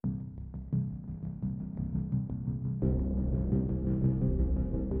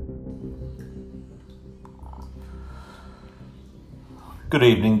Good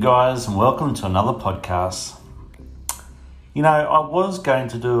evening, guys, and welcome to another podcast. You know, I was going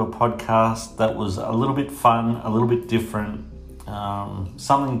to do a podcast that was a little bit fun, a little bit different,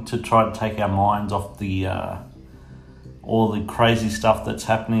 something to try to take our minds off the all the crazy stuff that's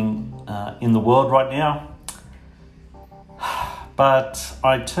happening in the world right now. But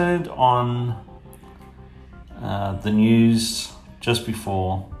I turned on the news just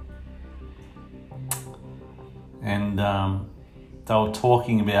before, and they were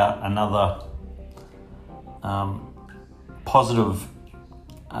talking about another positive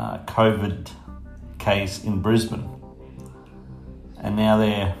COVID case in Brisbane, and now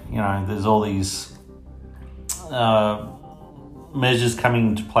there's all these measures coming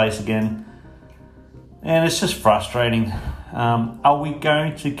into place again, and it's just frustrating. Are we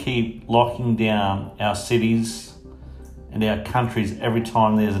going to keep locking down our cities and our countries every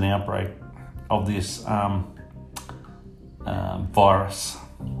time there's an outbreak of this virus?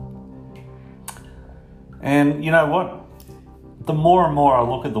 And you know what? The more and more I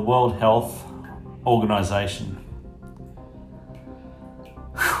look at the World Health Organization,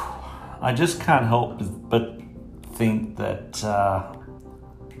 I just can't help but think that I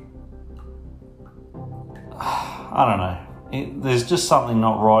don't know. There's just something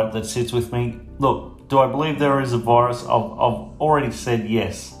not right that sits with me. Look, do I believe there is a virus? I've already said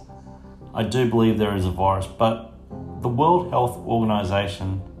yes. I do believe there is a virus, but the World Health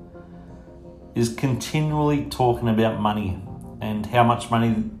Organization is continually talking about money and how much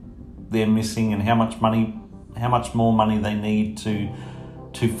money they're missing and how much more money they need to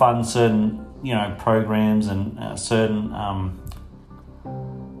fund certain, programs and certain,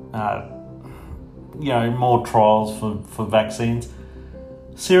 more trials for vaccines.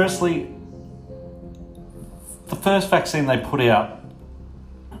 Seriously, the first vaccine they put out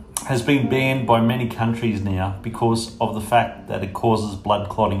has been banned by many countries now because of the fact that it causes blood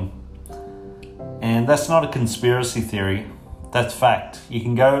clotting. And that's not a conspiracy theory, that's fact. You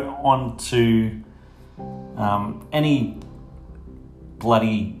can go on to any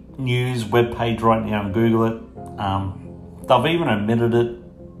bloody news webpage right now and Google it. They've even admitted it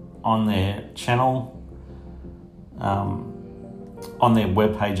on their channel, on their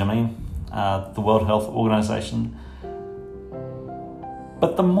webpage, the World Health Organization.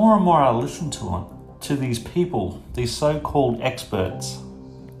 But the more and more I listen to these people, these so-called experts,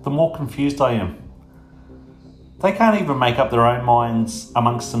 the more confused I am. They can't even make up their own minds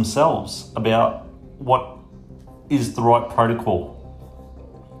amongst themselves about what is the right protocol.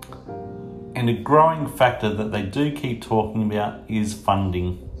 And a growing factor that they do keep talking about is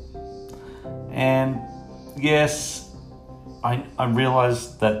funding. And yes, I realise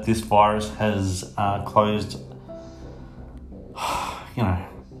that this virus has closed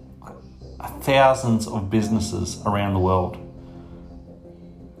thousands of businesses around the world.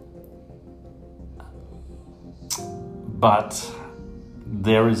 But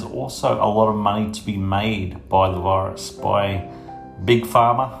there is also a lot of money to be made by the virus, by Big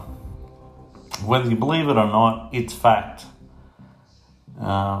Pharma. Whether you believe it or not, it's fact.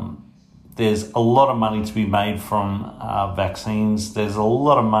 There's a lot of money to be made from vaccines. There's a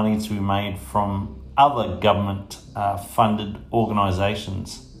lot of money to be made from other government funded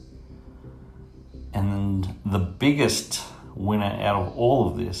organisations. And the biggest winner out of all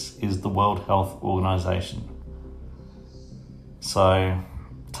of this is the World Health Organization. So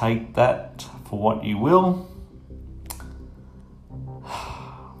take that for what you will.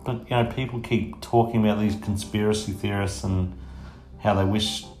 But, people keep talking about these conspiracy theorists and how they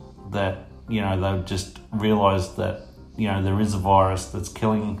wish that, they would just realise that, there is a virus that's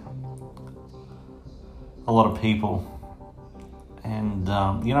killing a lot of people. And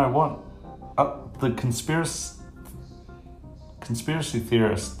you know what? The conspiracy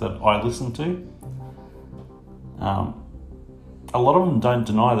theorists that I listen to, a lot of them don't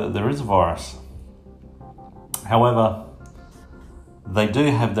deny that there is a virus. However, they do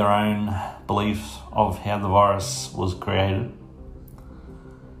have their own beliefs of how the virus was created.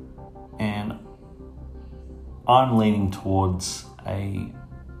 And I'm leaning towards a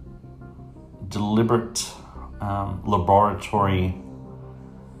deliberate laboratory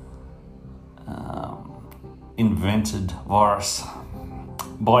invented virus.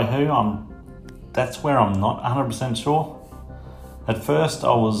 By who? That's where I'm not 100% sure. At first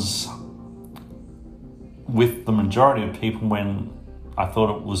I was with the majority of people when I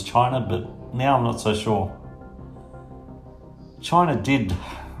thought it was China, but now I'm not so sure. China did,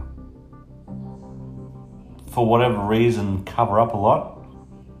 for whatever reason, cover up a lot.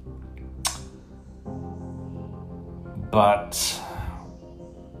 But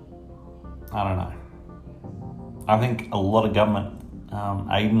I don't know. I think a lot of government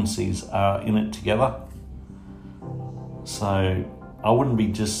agencies are in it together. So I wouldn't be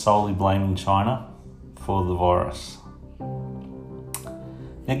just solely blaming China for the virus.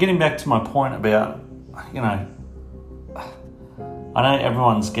 Now, getting back to my point about, I know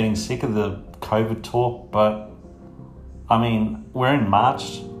everyone's getting sick of the COVID talk, but we're in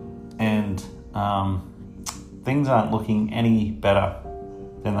March and things aren't looking any better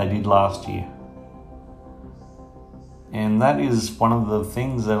than they did last year. And that is one of the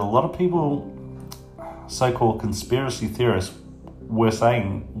things that a lot of people, so-called conspiracy theorists, were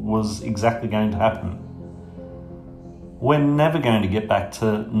saying was exactly going to happen. We're never going to get back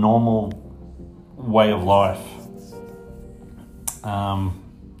to normal way of life.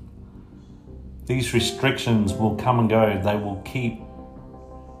 These restrictions will come and go. They will keep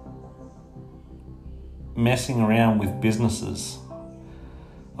messing around with businesses.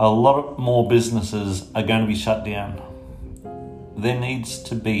 A lot more businesses are going to be shut down. There needs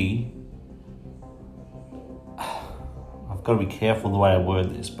to be, I've got to be careful the way I word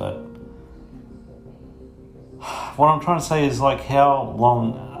this, but what I'm trying to say is, like, how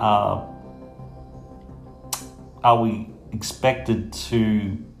long are we expected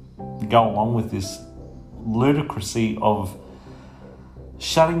to go along with this ludicrousy of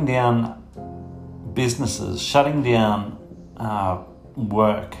shutting down businesses, shutting down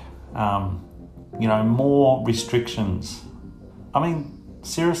work, more restrictions?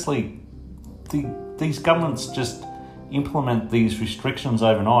 Seriously, these governments just implement these restrictions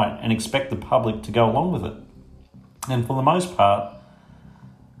overnight and expect the public to go along with it. And for the most part,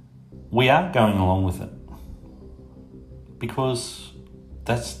 we are going along with it because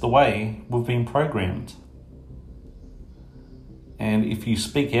that's the way we've been programmed. And if you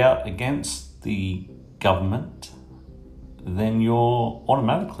speak out against the government, then you're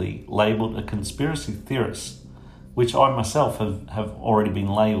automatically labelled a conspiracy theorist, which I myself have already been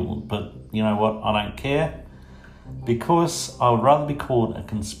labelled. But you know what? I don't care, because I would rather be called a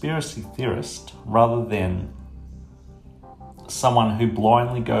conspiracy theorist rather than someone who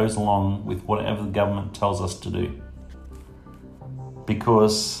blindly goes along with whatever the government tells us to do.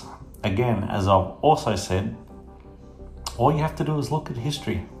 Because, again, as I've also said, all you have to do is look at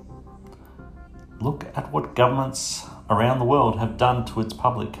history. Look at what governments around the world have done to its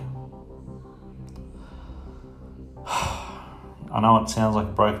public. I know it sounds like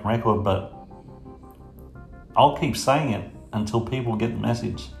a broken record, but I'll keep saying it until people get the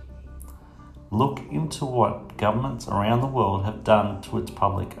message. Look into what governments around the world have done to its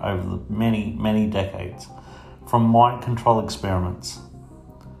public over the many, many decades. From mind control experiments,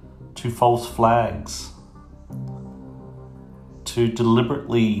 to false flags, to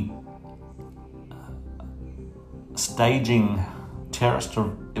deliberately staging terrorist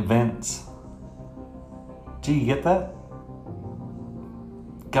events. Do you get that?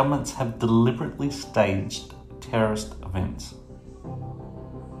 Governments have deliberately staged terrorist events.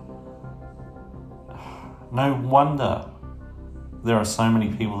 No wonder there are so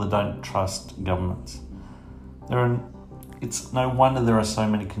many people that don't trust governments. It's no wonder there are so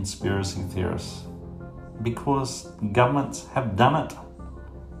many conspiracy theorists, because governments have done it.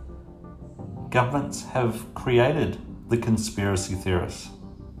 Governments have created the conspiracy theorists.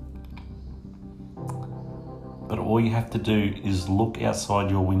 But all you have to do is look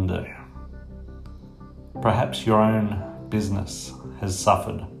outside your window. Perhaps your own business has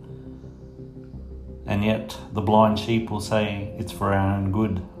suffered, and yet the blind sheep will say it's for our own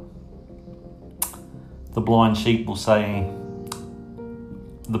good. The blind sheep will say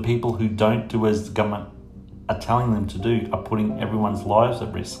the people who don't do as the government are telling them to do are putting everyone's lives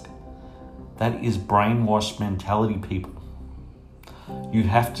at risk. That is brainwashed mentality, people. You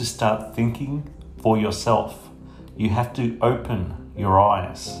have to start thinking for yourself. You have to open your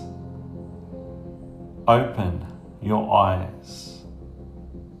eyes. Open your eyes.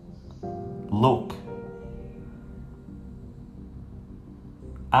 Look.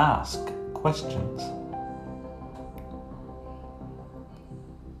 Ask questions.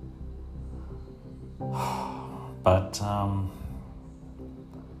 But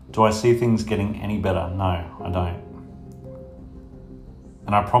do I see things getting any better? No, I don't.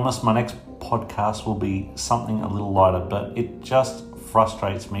 And I promise my next podcast will be something a little lighter, but it just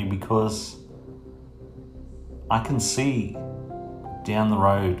frustrates me because I can see down the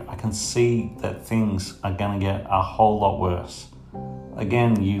road, I can see that things are going to get a whole lot worse.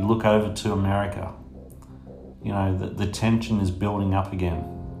 Again, you look over to America, the tension is building up again.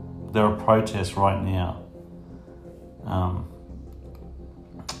 There are protests right now.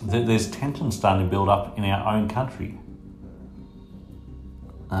 There's tension starting to build up in our own country.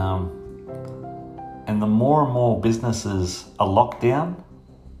 And And the more businesses are locked down,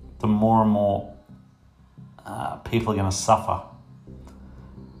 the more and more people are going to suffer.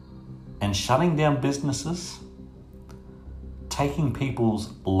 And shutting down businesses, taking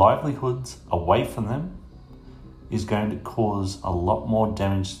people's livelihoods away from them, is going to cause a lot more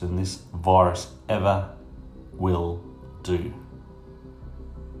damage than this virus ever will do.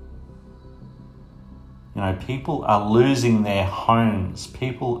 You know, people are losing their homes.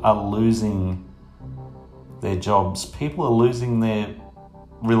 People are losing their jobs. People are losing their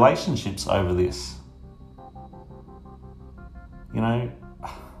relationships over this. You know,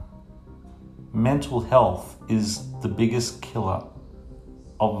 mental health is the biggest killer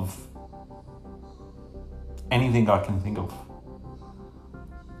of anything I can think of.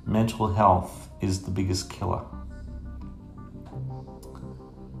 Mental health is the biggest killer.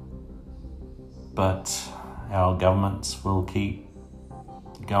 But our governments will keep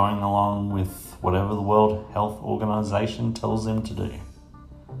going along with whatever the World Health Organization tells them to do.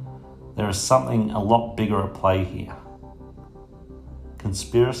 There is something a lot bigger at play here.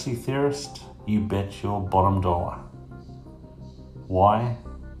 Conspiracy theorist, you bet your bottom dollar. Why?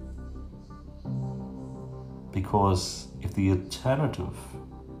 Because if the alternative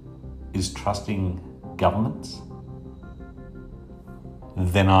is trusting governments,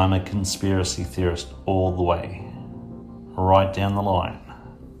 then I'm a conspiracy theorist all the way, right down the line.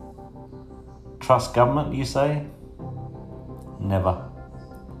 Trust government, you say? Never.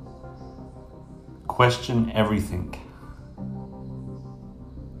 Question everything.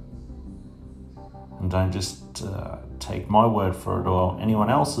 And don't just take my word for it or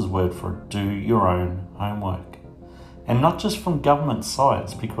anyone else's word for it. Do your own homework. And not just from government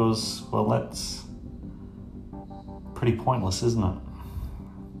sides, because, well, that's pretty pointless, isn't it?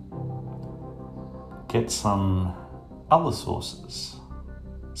 Get some other sources,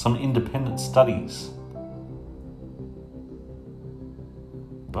 some independent studies.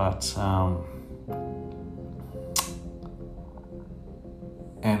 But,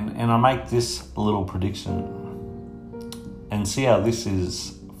 and I make this little prediction and see how this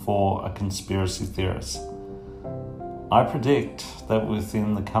is for a conspiracy theorist. I predict that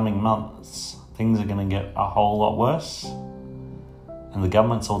within the coming months, things are going to get a whole lot worse, and the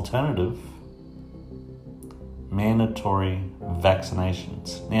government's alternative, mandatory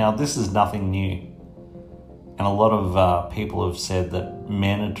vaccinations. Now, this is nothing new, and a lot of people have said that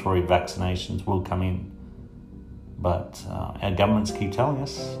mandatory vaccinations will come in, but our governments keep telling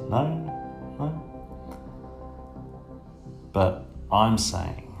us, no. But I'm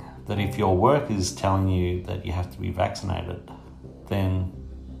saying that if your work is telling you that you have to be vaccinated, then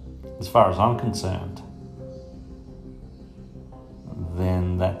as far as I'm concerned,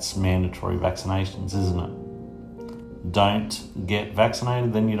 then that's mandatory vaccinations, isn't it? Don't get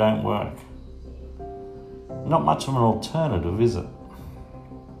vaccinated, then you don't work. Not much of an alternative, is it?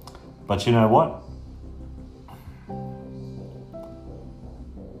 But you know what?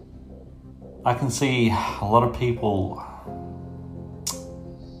 I can see a lot of people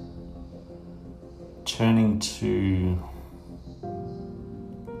turning to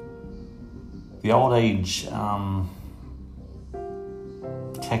the old age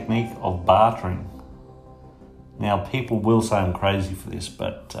technique of bartering. Now, people will say I'm crazy for this,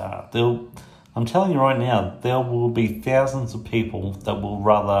 but I'm telling you right now, there will be thousands of people that will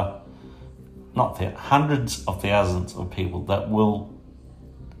rather, hundreds of thousands of people that will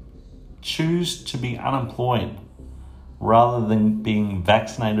choose to be unemployed rather than being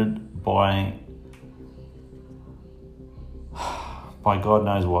vaccinated by God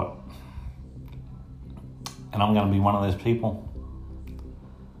knows what. And I'm going to be one of those people.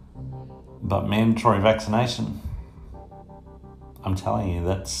 But mandatory vaccination, I'm telling you,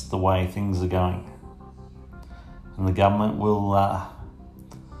 that's the way things are going. And the government will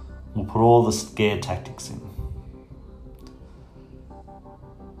put all the scare tactics in.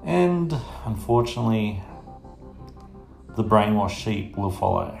 And unfortunately, the brainwashed sheep will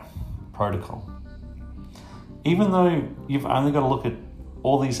follow protocol. Even though you've only got to look at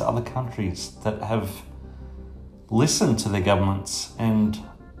all these other countries that have listened to their governments, and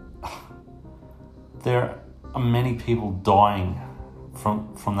there are many people dying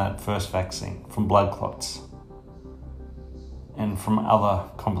from that first vaccine, from blood clots and from other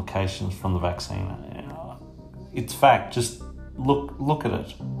complications from the vaccine. It's fact, just look at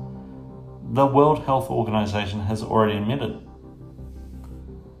it. The World Health Organization has already admitted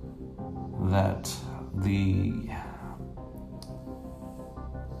that the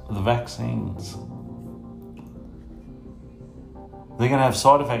vaccines, they're going to have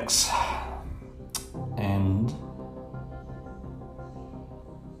side effects, and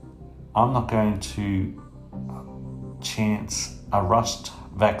I'm not going to chance a rushed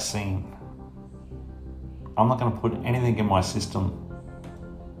vaccine. I'm not going to put anything in my system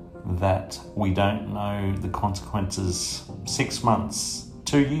that we don't know the consequences 6 months,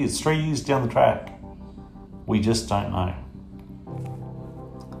 2 years, 3 years down the track. We just don't know.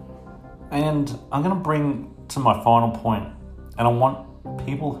 And I'm going to bring to my final point, and I want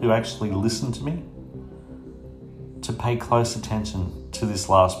people who actually listen to me to pay close attention to this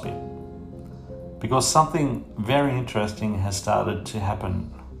last bit, because something very interesting has started to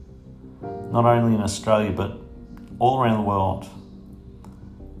happen, not only in Australia but all around the world.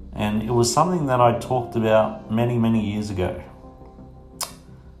 And it was something that I talked about many, many years ago.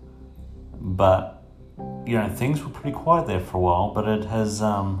 But, things were pretty quiet there for a while, but it has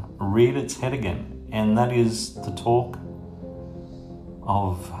reared its head again. And that is the talk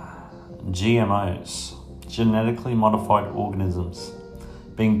of GMOs, genetically modified organisms,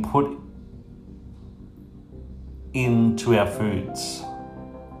 being put into our foods.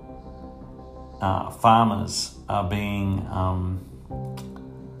 Farmers are being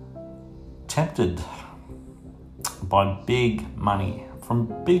tempted by big money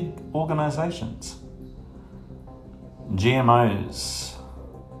from big organisations. GMOs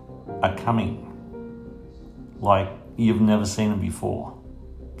are coming like you've never seen them before.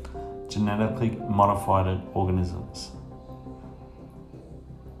 Genetically modified organisms.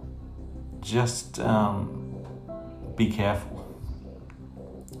 Just be careful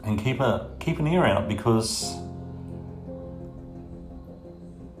and keep an ear out, because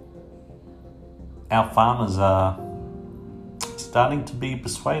our farmers are starting to be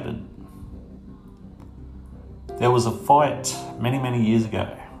persuaded. There was a fight many, many years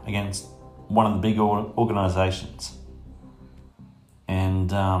ago against one of the big organisations,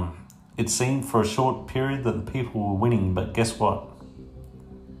 and it seemed for a short period that the people were winning, but guess what?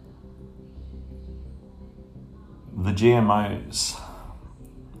 The GMOs,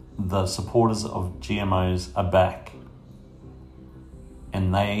 the supporters of GMOs are back,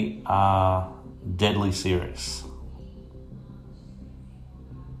 and they are deadly serious.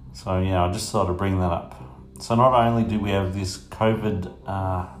 So I just thought I'd bring that up. So not only do we have this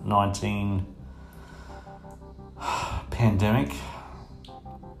COVID-19 pandemic,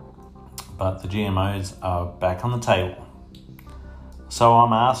 but the GMOs are back on the table. So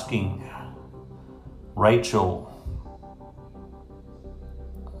I'm asking Rachel,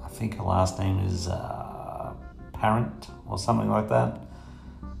 I think her last name is Parent or something like that,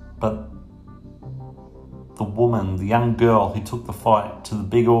 but the woman, the young girl who took the fight to the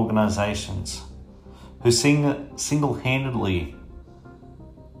big organisations, who single-handedly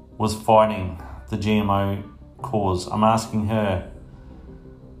was fighting the GMO cause. I'm asking her,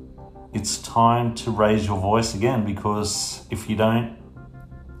 it's time to raise your voice again, because if you don't,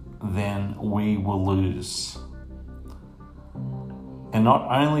 then we will lose. And not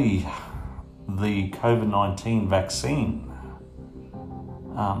only the COVID-19 vaccine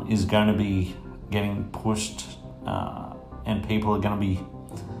is going to be getting pushed and people are going to be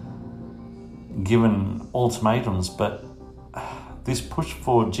given ultimatums, but this push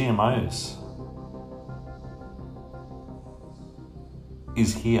for GMOs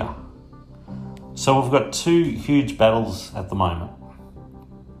is here. So we've got two huge battles at the moment,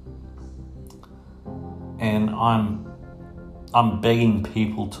 and I'm begging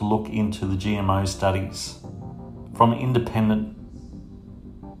people to look into the GMO studies from independent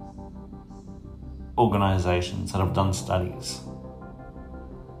organisations that have done studies.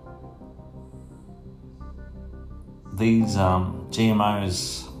 These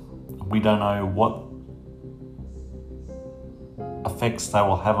GMOs, we don't know what effects they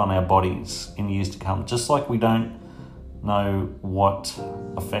will have on our bodies in years to come, just like we don't know what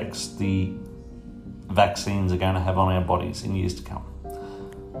effects the vaccines are going to have on our bodies in years to come.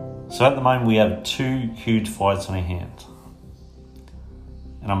 So at the moment we have two huge fights on our hands,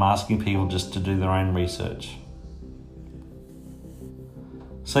 and I'm asking people just to do their own research.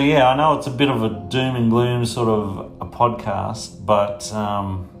 So I know it's a bit of a doom and gloom sort of a podcast, but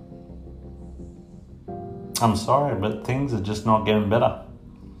I'm sorry, but things are just not getting better.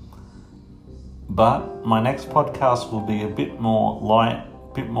 But my next podcast will be a bit more light,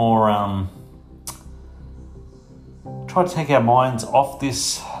 a bit more try to take our minds off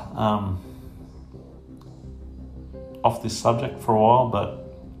this subject for a while, but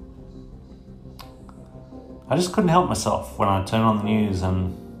I just couldn't help myself when I turned on the news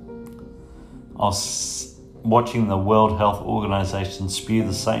and I was watching the World Health Organization spew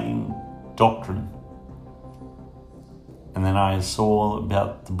the same doctrine. And then I saw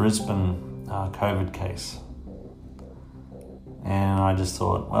about the Brisbane COVID case. And I just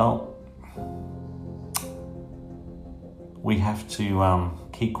thought, well, we have to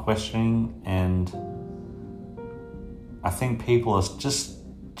keep questioning, and I think people are just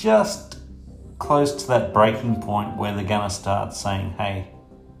close to that breaking point where they're going to start saying, hey,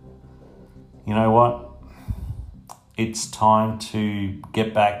 you know what? It's time to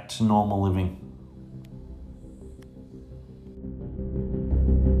get back to normal living.